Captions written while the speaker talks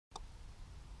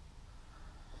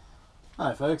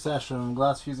Hi folks, Ash from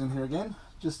Glass Fusion here again.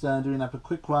 Just doing up a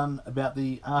quick one about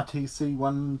the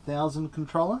RTC1000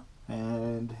 controller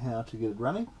and how to get it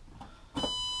running.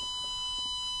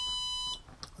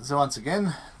 So once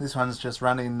again, this one's just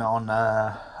running on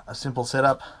a simple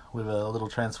setup with a little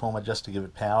transformer just to give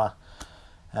it power.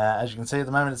 As you can see at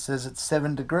the moment it says it's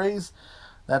 7 degrees.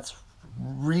 That's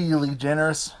really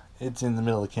generous. It's in the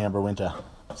middle of Canberra winter.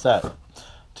 So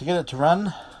to get it to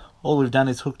run, all we've done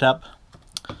is hooked up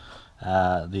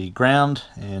the ground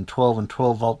and 12 and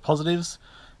 12 volt positives,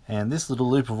 and this little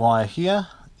loop of wire here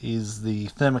is the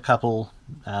thermocouple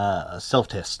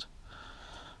self-test.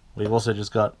 We've also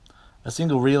just got a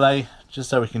single relay just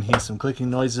so we can hear some clicking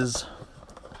noises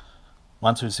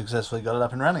once we've successfully got it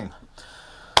up and running.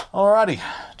 Alrighty,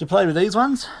 to play with these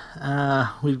ones,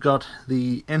 we've got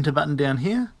the enter button down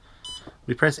here.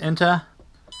 We press enter,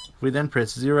 we then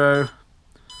press 0,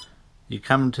 you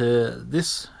come to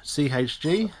this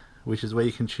CHG, which is where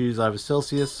you can choose either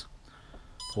Celsius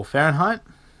or Fahrenheit.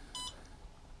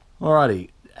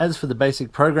 Alrighty, as for the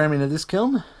basic programming of this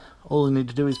kiln, all you need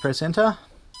to do is press enter.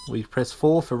 We press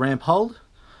 4 for ramp hold.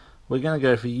 We're going to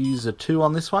go for user 2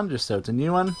 on this one, just so it's a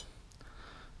new one.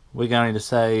 We're going to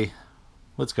say,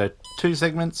 let's go 2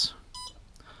 segments.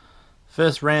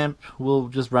 First ramp will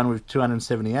just run with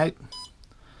 278.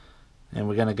 And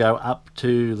we're going to go up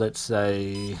to, let's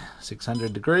say,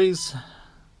 600 degrees.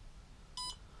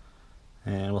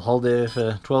 And we'll hold there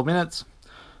for 12 minutes.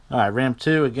 Alright, ramp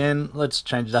 2 again, let's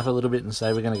change it up a little bit and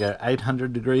say we're going to go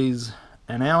 800 degrees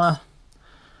an hour.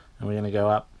 And we're going to go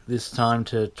up this time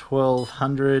to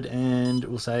 1200 and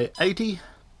we'll say 80.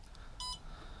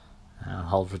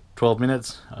 Hold for 12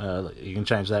 minutes. You can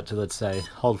change that to, let's say,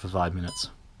 hold for 5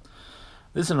 minutes.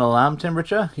 This is an alarm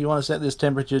temperature. You want to set this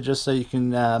temperature just so you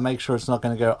can make sure it's not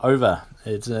going to go over.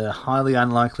 It's a highly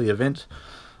unlikely event,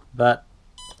 but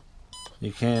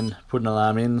you can put an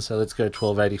alarm in, so let's go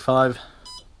 1285.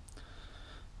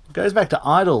 It goes back to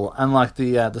idle, unlike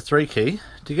the 3 key.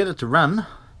 To get it to run,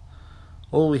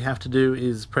 all we have to do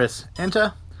is press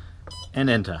enter and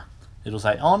enter. It'll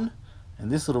say on,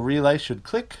 and this little relay should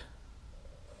click.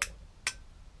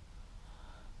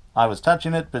 I was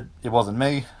touching it, but it wasn't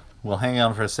me. We'll hang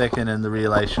on for a second and the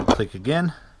relay should click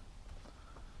again.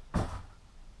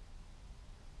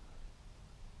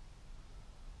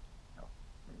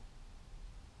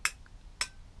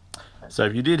 So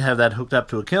if you did have that hooked up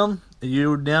to a kiln,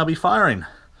 you would now be firing.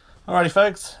 Alrighty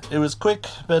folks, it was quick,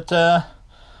 but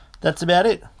that's about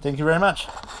it. Thank you very much.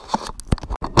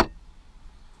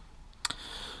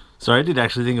 So I did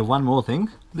actually think of one more thing.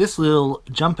 This little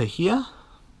jumper here,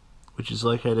 which is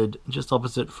located just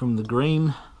opposite from the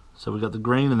green, so we've got the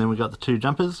green and then we've got the 2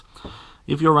 jumpers.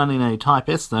 If you're running a Type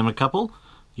S thermocouple,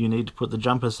 you need to put the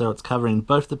jumper so it's covering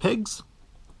both the pegs,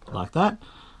 like that.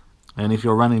 And if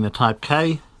you're running a Type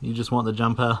K, you just want the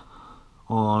jumper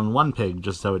on one peg,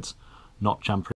 just so it's not jump